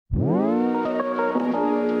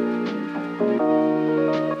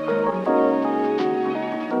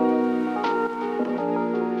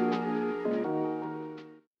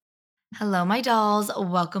Hello, my dolls.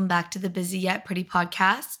 Welcome back to the Busy Yet Pretty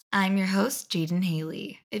podcast. I'm your host, Jaden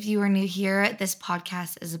Haley. If you are new here, this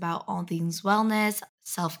podcast is about all things wellness,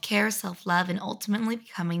 self care, self love, and ultimately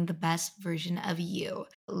becoming the best version of you.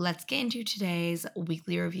 Let's get into today's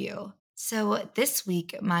weekly review. So, this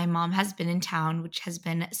week, my mom has been in town, which has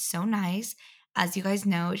been so nice. As you guys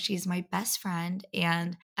know, she's my best friend,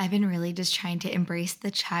 and I've been really just trying to embrace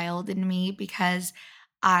the child in me because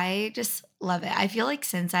I just love it. I feel like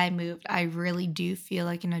since I moved, I really do feel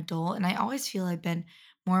like an adult, and I always feel I've been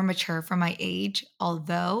more mature for my age.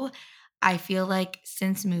 Although I feel like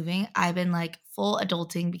since moving, I've been like full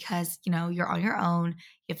adulting because, you're on your own,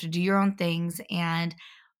 you have to do your own things. And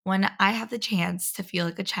when I have the chance to feel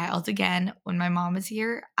like a child again, when my mom is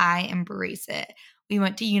here, I embrace it. We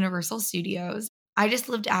went to Universal Studios. I just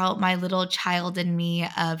lived out my little child in me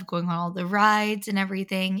of going on all the rides and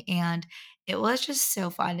everything. And it was just so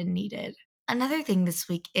fun and needed. Another thing this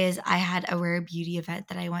week is I had a rare beauty event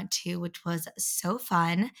that I went to, which was so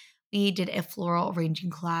fun. We did a floral arranging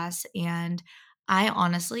class, and I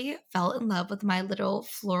honestly fell in love with my little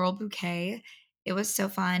floral bouquet. It was so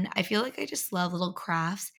fun. I feel like I just love little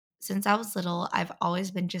crafts. Since I was little, I've always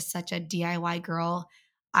been just such a DIY girl.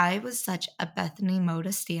 I was such a Bethany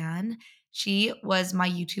Moda stan. She was my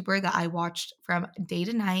YouTuber that I watched from day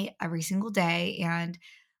to night every single day. And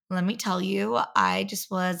let me tell you, I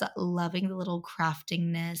just was loving the little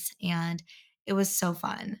craftingness and it was so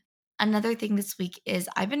fun. Another thing this week is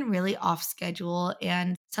I've been really off schedule,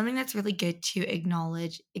 and something that's really good to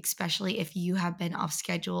acknowledge, especially if you have been off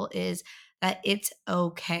schedule, is that it's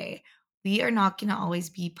okay. We are not going to always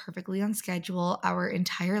be perfectly on schedule our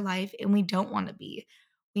entire life, and we don't want to be.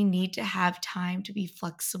 We need to have time to be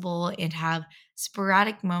flexible and have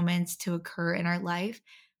sporadic moments to occur in our life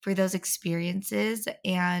for those experiences.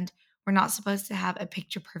 And we're not supposed to have a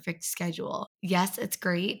picture perfect schedule. Yes, it's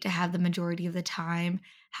great to have the majority of the time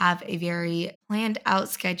have a very planned out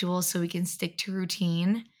schedule so we can stick to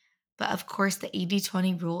routine. But of course, the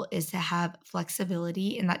 80/20 rule is to have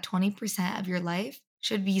flexibility, and that 20% of your life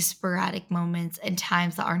should be sporadic moments and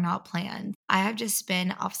times that are not planned. I have just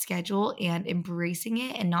been off schedule and embracing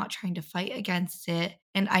it and not trying to fight against it.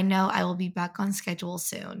 And I know I will be back on schedule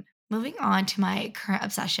soon. Moving on to my current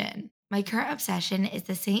obsession. My current obsession is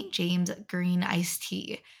the St. James green iced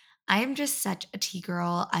tea. I am just such a tea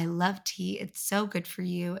girl. I love tea. It's so good for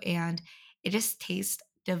you and it just tastes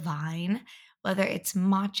divine. Whether it's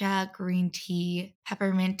matcha, green tea,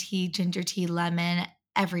 peppermint tea, ginger tea, lemon,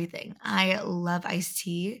 everything. I love iced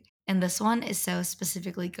tea. And this one is so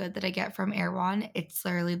specifically good that I get from Erewhon. It's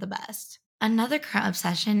literally the best. Another current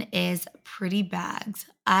obsession is pretty bags.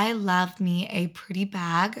 I love me a pretty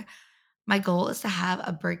bag. My goal is to have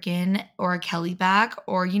a Birkin or a Kelly bag,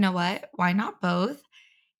 or you know what? Why not both?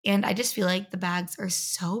 And I just feel like the bags are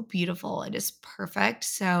so beautiful. It is perfect.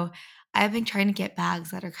 So I've been trying to get bags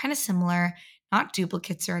that are kind of similar, not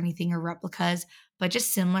duplicates or anything or replicas, but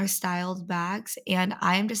just similar styled bags. And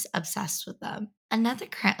I am just obsessed with them. Another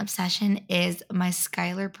current obsession is my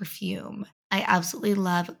Skylar perfume. I absolutely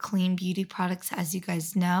love clean beauty products, as you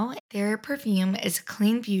guys know. Their perfume is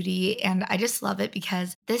clean beauty, and I just love it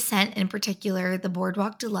because this scent in particular, the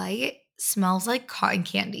Boardwalk Delight, smells like cotton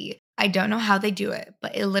candy. I don't know how they do it,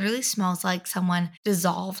 but it literally smells like someone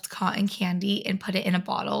dissolved cotton candy and put it in a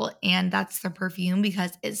bottle. And that's their perfume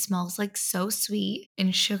because it smells like so sweet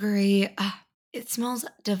and sugary. It smells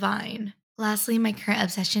divine. Lastly, my current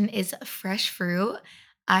obsession is fresh fruit.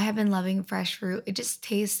 I have been loving fresh fruit. It just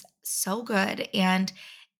tastes so good and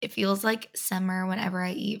it feels like summer whenever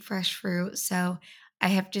I eat fresh fruit. So I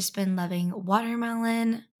have just been loving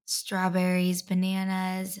watermelon, strawberries,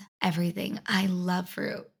 bananas, everything. I love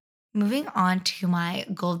fruit. Moving on to my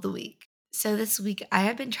goal of the week. So this week I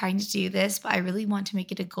have been trying to do this, but I really want to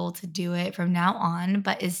make it a goal to do it from now on,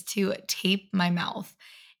 but is to tape my mouth.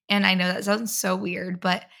 And I know that sounds so weird,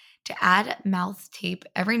 but to add mouth tape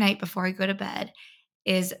every night before I go to bed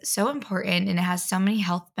is so important and it has so many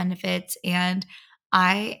health benefits. And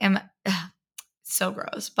I am so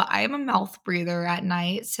gross, but I am a mouth breather at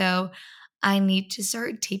night. So I need to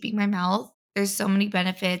start taping my mouth. There's so many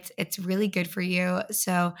benefits. It's really good for you.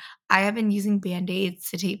 So I have been using band-aids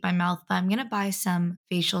to tape my mouth, but I'm going to buy some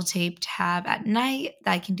facial tape to have at night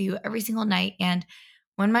that I can do every single night. And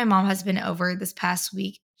when my mom has been over this past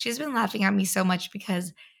week, she's been laughing at me so much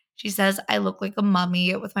because she says I look like a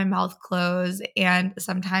mummy with my mouth closed. And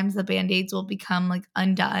sometimes the band-aids will become like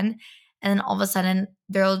undone. And then all of a sudden,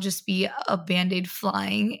 there'll just be a band aid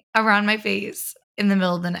flying around my face in the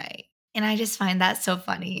middle of the night. And I just find that so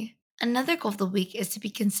funny. Another goal of the week is to be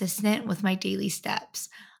consistent with my daily steps.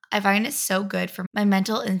 I find it so good for my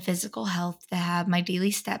mental and physical health to have my daily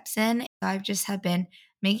steps in. I've just have been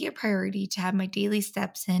making it a priority to have my daily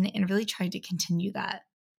steps in and really trying to continue that.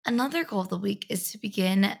 Another goal of the week is to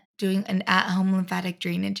begin doing an at-home lymphatic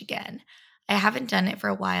drainage again. I haven't done it for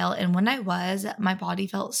a while, and when I was, my body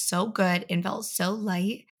felt so good and felt so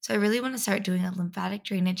light. So I really want to start doing a lymphatic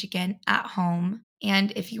drainage again at home.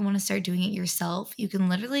 And if you want to start doing it yourself, you can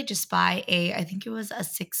literally just buy I think it was a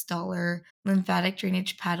 $6 lymphatic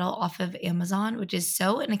drainage paddle off of Amazon, which is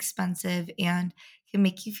so inexpensive and can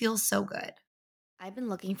make you feel so good. I've been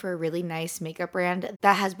looking for a really nice makeup brand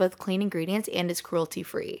that has both clean ingredients and is cruelty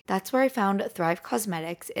free. That's where I found Thrive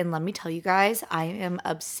Cosmetics, and let me tell you guys, I am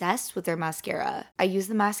obsessed with their mascara. I use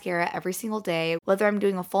the mascara every single day, whether I'm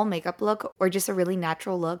doing a full makeup look or just a really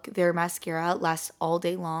natural look. Their mascara lasts all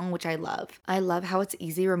day long, which I love. I love how it's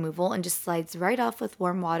easy removal and just slides right off with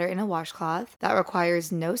warm water in a washcloth that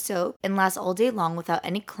requires no soap and lasts all day long without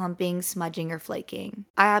any clumping, smudging, or flaking.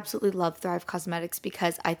 I absolutely love Thrive Cosmetics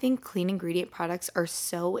because I think clean ingredient products are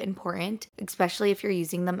so important, especially if you're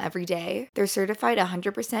using them every day. They're certified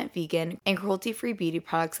 100% vegan and cruelty-free beauty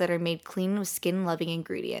products that are made clean with skin-loving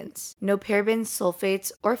ingredients. No parabens,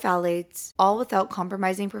 sulfates, or phthalates, all without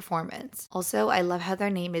compromising performance. Also, I love how their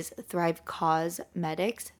name is Thrive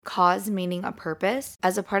Cosmetics, cause meaning a purpose.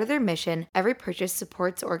 As a part of their mission, every purchase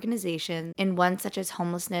supports organizations in one such as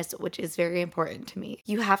homelessness, which is very important to me.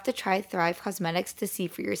 You have to try Thrive Cosmetics to see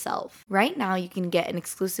for yourself. Right now, you can get an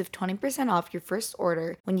exclusive 20% off your first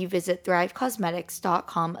order when you visit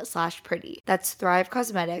thrivecosmetics.com/pretty. That's Thrive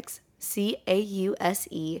Cosmetics,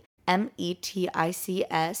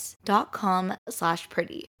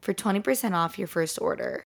 CAUSEMETICS.com/pretty for 20% off your first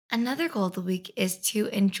order. Another goal of the week is to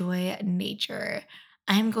enjoy nature.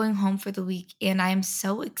 I am going home for the week and I am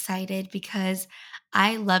so excited because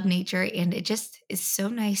I love nature and it just is so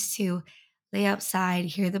nice to lay outside,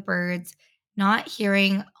 hear the birds, not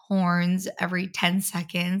hearing horns every 10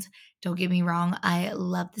 seconds. Don't get me wrong, I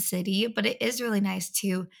love the city, but it is really nice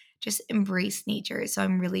to just embrace nature. So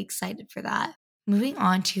I'm really excited for that. Moving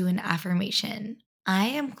on to an affirmation. I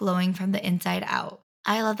am glowing from the inside out.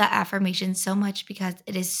 I love that affirmation so much because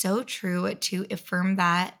it is so true to affirm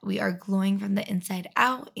that we are glowing from the inside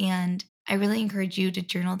out. And I really encourage you to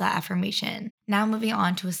journal that affirmation. Now, moving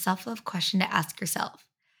on to a self love question to ask yourself.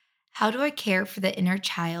 How do I care for the inner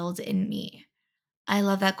child in me? I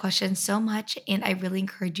love that question so much, and I really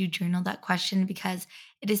encourage you to journal that question because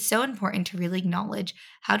it is so important to really acknowledge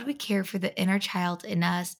how do we care for the inner child in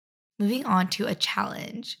us. Moving on to a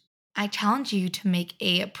challenge. I challenge you to make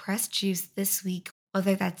a pressed juice this week,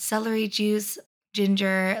 whether that's celery juice,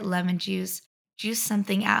 ginger, lemon juice, juice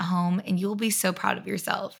something at home, and you'll be so proud of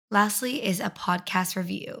yourself. Lastly is a podcast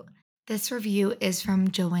review. This review is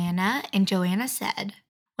from Joanna, and Joanna said,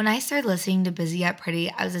 when I started listening to Busy Yet Pretty,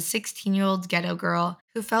 I was a 16-year-old ghetto girl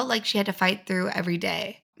who felt like she had to fight through every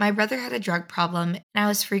day. My brother had a drug problem, and I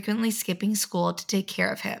was frequently skipping school to take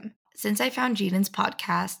care of him. Since I found Jaden's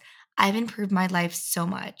podcast, I've improved my life so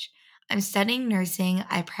much. I'm studying nursing,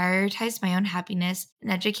 I prioritize my own happiness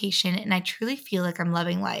and education, and I truly feel like I'm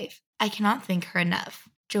loving life. I cannot thank her enough.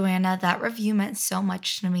 Joanna, that review meant so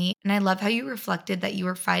much to me, and I love how you reflected that you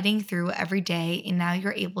were fighting through every day and now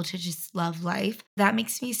you're able to just love life. That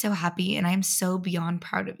makes me so happy, and I'm so beyond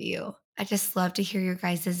proud of you. I just love to hear your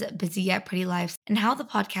guys' busy yet pretty lives and how the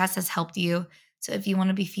podcast has helped you. So if you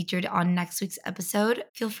want to be featured on next week's episode,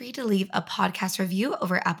 feel free to leave a podcast review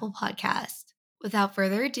over Apple Podcast. Without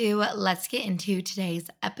further ado, let's get into today's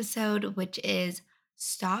episode, which is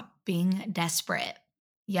Stop Being Desperate.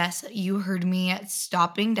 Yes, you heard me.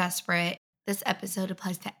 Stop being desperate. This episode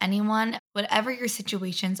applies to anyone, whatever your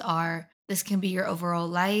situations are. This can be your overall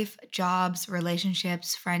life, jobs,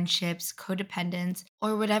 relationships, friendships, codependence,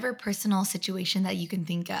 or whatever personal situation that you can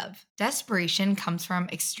think of. Desperation comes from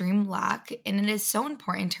extreme lack, and it is so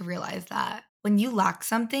important to realize that. When you lack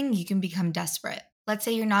something, you can become desperate. Let's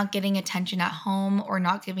say you're not getting attention at home or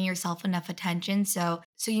not giving yourself enough attention, so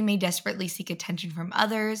you may desperately seek attention from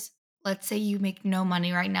others. Let's say you make no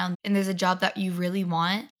money right now and there's a job that you really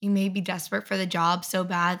want. You may be desperate for the job so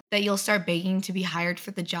bad that you'll start begging to be hired for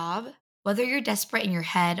the job. Whether you're desperate in your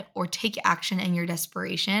head or take action in your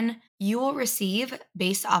desperation, you will receive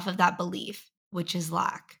based off of that belief, which is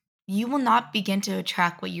lack. You will not begin to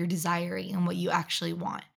attract what you're desiring and what you actually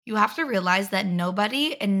want. You have to realize that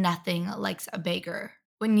nobody and nothing likes a beggar.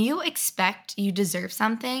 When you expect you deserve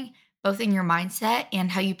something, both in your mindset and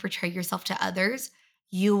how you portray yourself to others,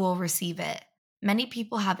 you will receive it. Many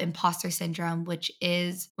people have imposter syndrome, which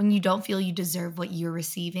is when you don't feel you deserve what you're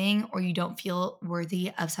receiving or you don't feel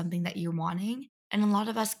worthy of something that you're wanting. And a lot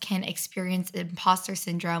of us can experience imposter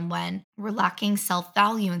syndrome when we're lacking self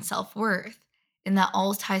value and self worth. And that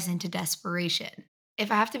all ties into desperation.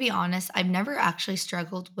 If I have to be honest, I've never actually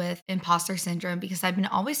struggled with imposter syndrome because I've been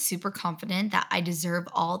always super confident that I deserve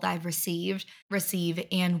all that I've received, receive,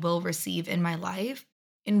 and will receive in my life.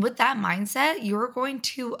 And with that mindset, you're going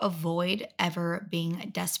to avoid ever being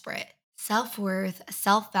desperate. Self worth,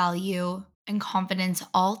 self value, and confidence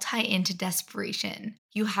all tie into desperation.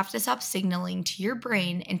 You have to stop signaling to your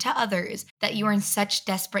brain and to others that you are in such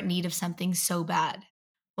desperate need of something so bad.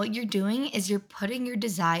 What you're doing is you're putting your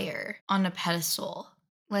desire on a pedestal.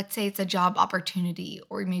 Let's say it's a job opportunity,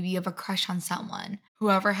 or maybe you have a crush on someone.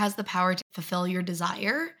 Whoever has the power to fulfill your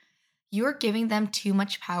desire, you're giving them too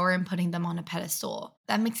much power and putting them on a pedestal.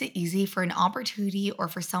 That makes it easy for an opportunity or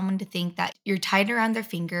for someone to think that you're tied around their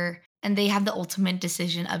finger and they have the ultimate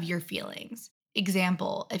decision of your feelings.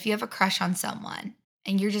 Example, if you have a crush on someone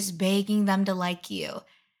and you're just begging them to like you,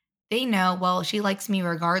 they know, well, she likes me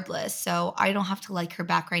regardless, so I don't have to like her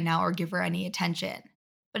back right now or give her any attention.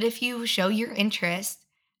 But if you show your interest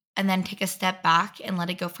and then take a step back and let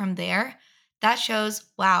it go from there, that shows,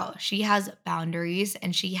 wow, she has boundaries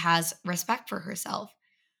and she has respect for herself.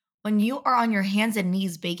 When you are on your hands and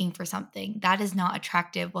knees begging for something, that is not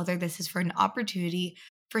attractive, whether this is for an opportunity,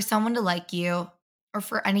 for someone to like you, or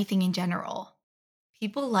for anything in general.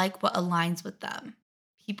 People like what aligns with them.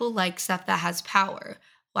 People like stuff that has power.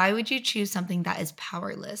 Why would you choose something that is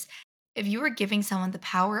powerless? If you were giving someone the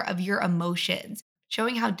power of your emotions,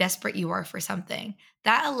 showing how desperate you are for something,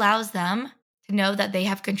 that allows them to know that they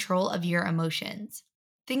have control of your emotions.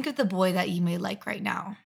 Think of the boy that you may like right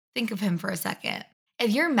now. Think of him for a second.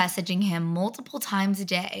 If you're messaging him multiple times a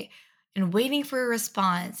day and waiting for a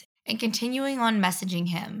response and continuing on messaging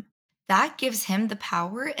him, that gives him the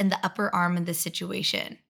power and the upper arm in this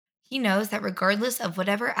situation. He knows that regardless of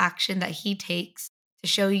whatever action that he takes to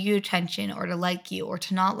show you attention or to like you or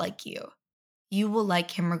to not like you will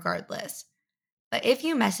like him regardless. But if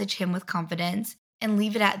you message him with confidence and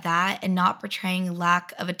leave it at that and not portraying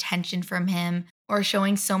lack of attention from him or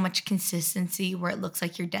showing so much consistency where it looks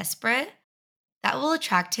like you're desperate, that will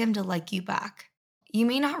attract him to like you back. You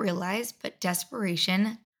may not realize, but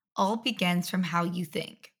desperation all begins from how you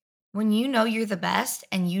think. When you know you're the best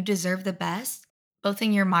and you deserve the best, both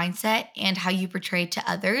in your mindset and how you portray it to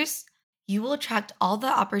others, you will attract all the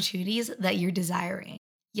opportunities that you're desiring.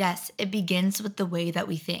 Yes, it begins with the way that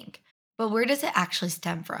we think, but where does it actually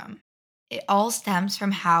stem from? It all stems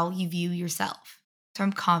from how you view yourself,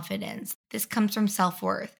 from confidence. This comes from self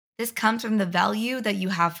worth. This comes from the value that you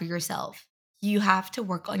have for yourself. You have to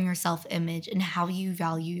work on your self image and how you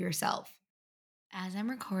value yourself. As I'm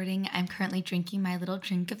recording, I'm currently drinking my little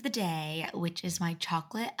drink of the day, which is my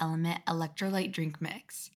chocolate element electrolyte drink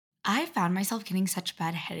mix. I found myself getting such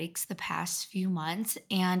bad headaches the past few months,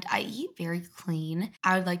 and I eat very clean,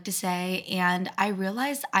 I would like to say, and I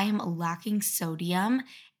realized I am lacking sodium.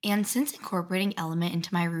 And since incorporating Element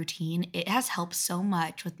into my routine, it has helped so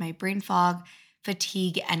much with my brain fog,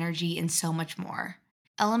 fatigue, energy, and so much more.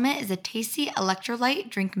 Element is a tasty electrolyte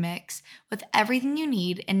drink mix with everything you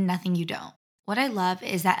need and nothing you don't. What I love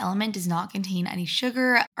is that Element does not contain any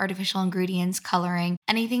sugar, artificial ingredients, coloring,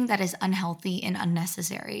 anything that is unhealthy and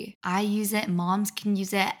unnecessary. I use it, moms can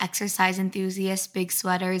use it, exercise enthusiasts, big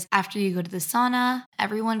sweaters. After you go to the sauna,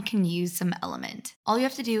 everyone can use some Element. All you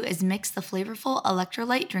have to do is mix the flavorful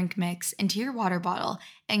electrolyte drink mix into your water bottle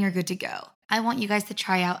and you're good to go. I want you guys to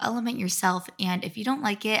try out Element yourself, and if you don't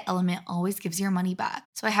like it, Element always gives your money back.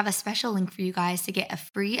 So I have a special link for you guys to get a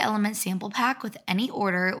free Element sample pack with any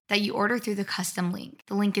order that you order through the custom link.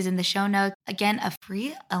 The link is in the show notes. Again, a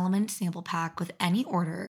free Element sample pack with any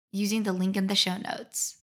order using the link in the show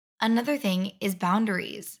notes. Another thing is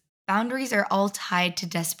boundaries. Boundaries are all tied to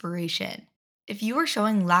desperation. If you are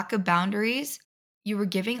showing lack of boundaries, you are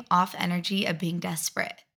giving off energy of being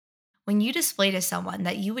desperate. When you display to someone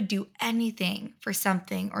that you would do anything for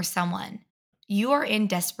something or someone, you are in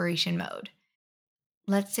desperation mode.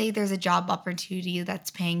 Let's say there's a job opportunity that's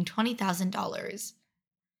paying $20,000,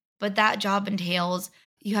 but that job entails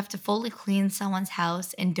you have to fully clean someone's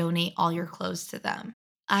house and donate all your clothes to them.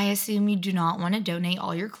 I assume you do not want to donate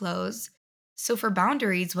all your clothes. So, for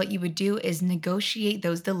boundaries, what you would do is negotiate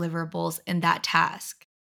those deliverables in that task.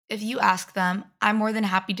 If you ask them, I'm more than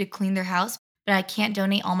happy to clean their house, but I can't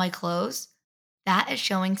donate all my clothes, that is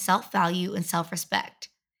showing self value and self respect.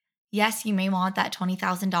 Yes, you may want that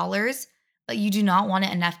 $20,000, but you do not want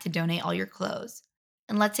it enough to donate all your clothes.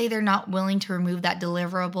 And let's say they're not willing to remove that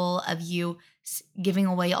deliverable of you giving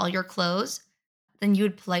away all your clothes, then you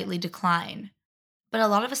would politely decline. But a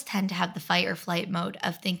lot of us tend to have the fight or flight mode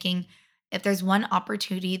of thinking, if there's one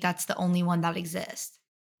opportunity, that's the only one that exists.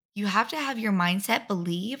 You have to have your mindset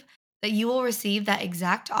believe that you will receive that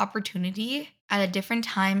exact opportunity at a different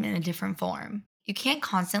time in a different form. You can't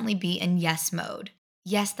constantly be in yes mode.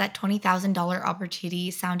 Yes, that $20,000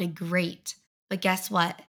 opportunity sounded great, but guess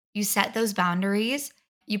what? You set those boundaries,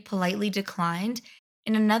 you politely declined,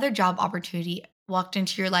 and another job opportunity walked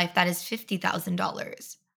into your life that is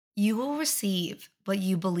 $50,000. You will receive what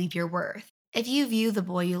you believe you're worth. If you view the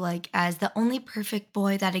boy you like as the only perfect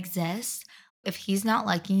boy that exists, if he's not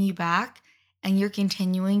liking you back and you're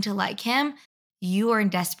continuing to like him, you are in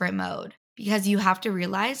desperate mode because you have to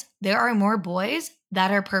realize there are more boys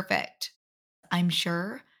that are perfect. I'm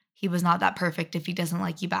sure he was not that perfect if he doesn't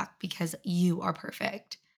like you back because you are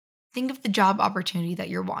perfect. Think of the job opportunity that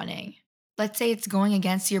you're wanting. Let's say it's going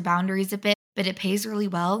against your boundaries a bit, but it pays really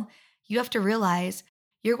well. You have to realize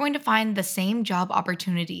you're going to find the same job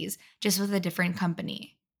opportunities just with a different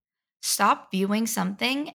company. Stop viewing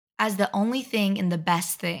something as the only thing and the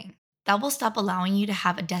best thing. That will stop allowing you to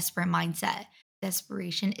have a desperate mindset.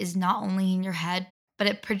 Desperation is not only in your head, but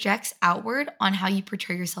it projects outward on how you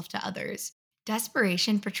portray yourself to others.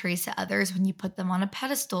 Desperation portrays to others when you put them on a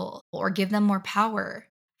pedestal or give them more power,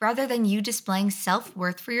 rather than you displaying self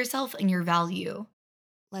worth for yourself and your value.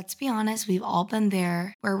 Let's be honest, we've all been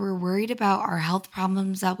there where we're worried about our health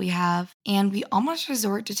problems that we have, and we almost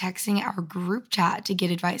resort to texting our group chat to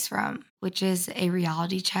get advice from, which is a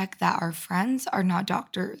reality check that our friends are not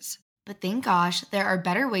doctors. But thank gosh, there are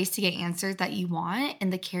better ways to get answers that you want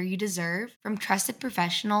and the care you deserve from trusted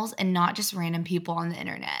professionals and not just random people on the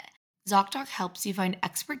internet. ZocDoc helps you find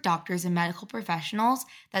expert doctors and medical professionals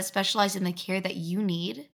that specialize in the care that you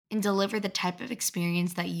need and deliver the type of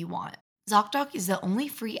experience that you want. ZocDoc is the only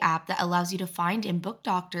free app that allows you to find and book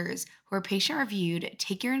doctors who are patient reviewed,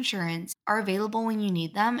 take your insurance, are available when you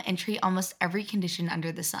need them, and treat almost every condition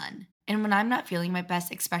under the sun. And when I'm not feeling my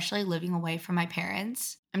best, especially living away from my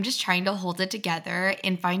parents, I'm just trying to hold it together,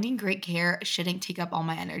 and finding great care shouldn't take up all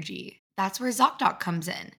my energy. That's where ZocDoc comes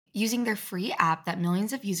in. Using their free app that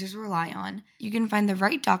millions of users rely on, you can find the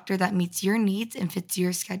right doctor that meets your needs and fits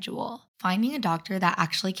your schedule. Finding a doctor that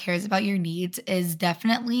actually cares about your needs is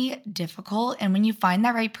definitely difficult, and when you find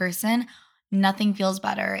that right person, nothing feels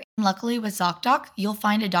better. Luckily, with ZocDoc, you'll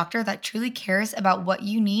find a doctor that truly cares about what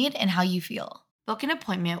you need and how you feel. Book an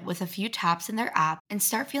appointment with a few taps in their app and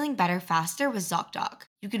start feeling better faster with ZocDoc.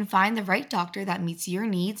 You can find the right doctor that meets your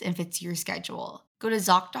needs and fits your schedule. Go to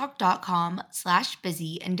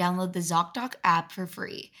ZocDoc.com/busy and download the ZocDoc app for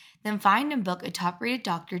free. Then find and book a top-rated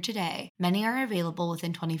doctor today. Many are available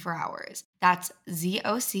within 24 hours. That's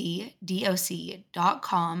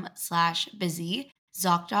ZocDoc.com/busy,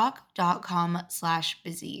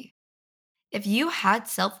 ZocDoc.com/busy. If you had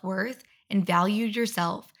self-worth and valued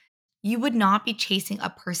yourself, you would not be chasing a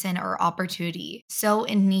person or opportunity so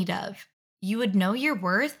in need of. You would know your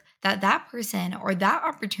worth, that that person or that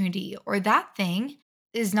opportunity or that thing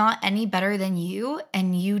is not any better than you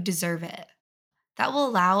and you deserve it. That will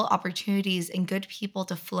allow opportunities and good people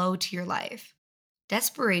to flow to your life.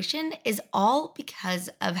 Desperation is all because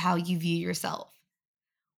of how you view yourself.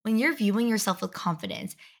 When you're viewing yourself with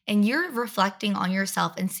confidence and you're reflecting on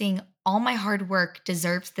yourself and seeing all my hard work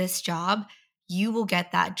deserves this job, you will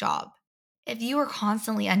get that job. If you are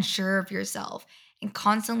constantly unsure of yourself and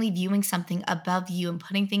constantly viewing something above you and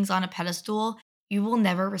putting things on a pedestal, you will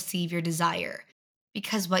never receive your desire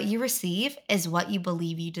because what you receive is what you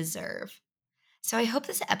believe you deserve. So I hope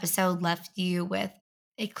this episode left you with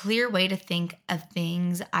a clear way to think of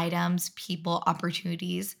things, items, people,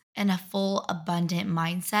 opportunities, and a full, abundant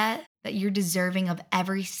mindset that you're deserving of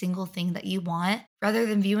every single thing that you want rather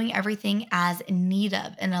than viewing everything as in need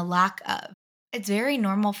of and a lack of. It's very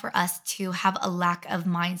normal for us to have a lack of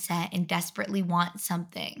mindset and desperately want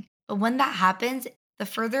something. But when that happens, the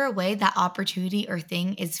further away that opportunity or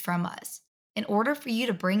thing is from us. In order for you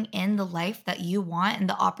to bring in the life that you want and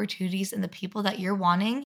the opportunities and the people that you're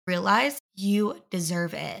wanting, realize you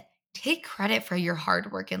deserve it. Take credit for your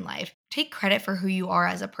hard work in life. Take credit for who you are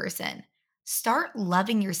as a person. Start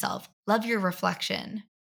loving yourself. Love your reflection.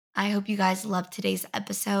 I hope you guys loved today's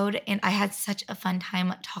episode, and I had such a fun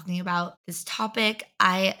time talking about this topic.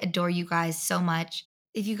 I adore you guys so much.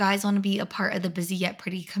 If you guys want to be a part of the Busy Yet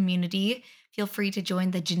Pretty community, feel free to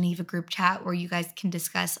join the Geneva group chat where you guys can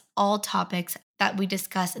discuss all topics that we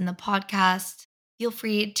discuss in the podcast. Feel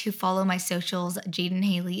free to follow my socials, Jaden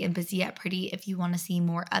Haley and Busy Yet Pretty, if you want to see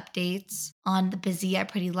more updates on the Busy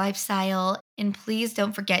Yet Pretty lifestyle. And please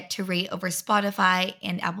don't forget to rate over Spotify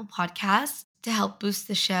and Apple Podcasts to help boost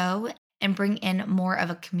the show and bring in more of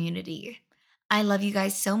a community. I love you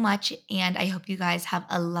guys so much, and I hope you guys have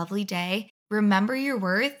a lovely day. Remember your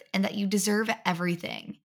worth and that you deserve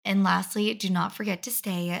everything. And lastly, do not forget to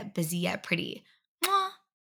stay busy yet pretty.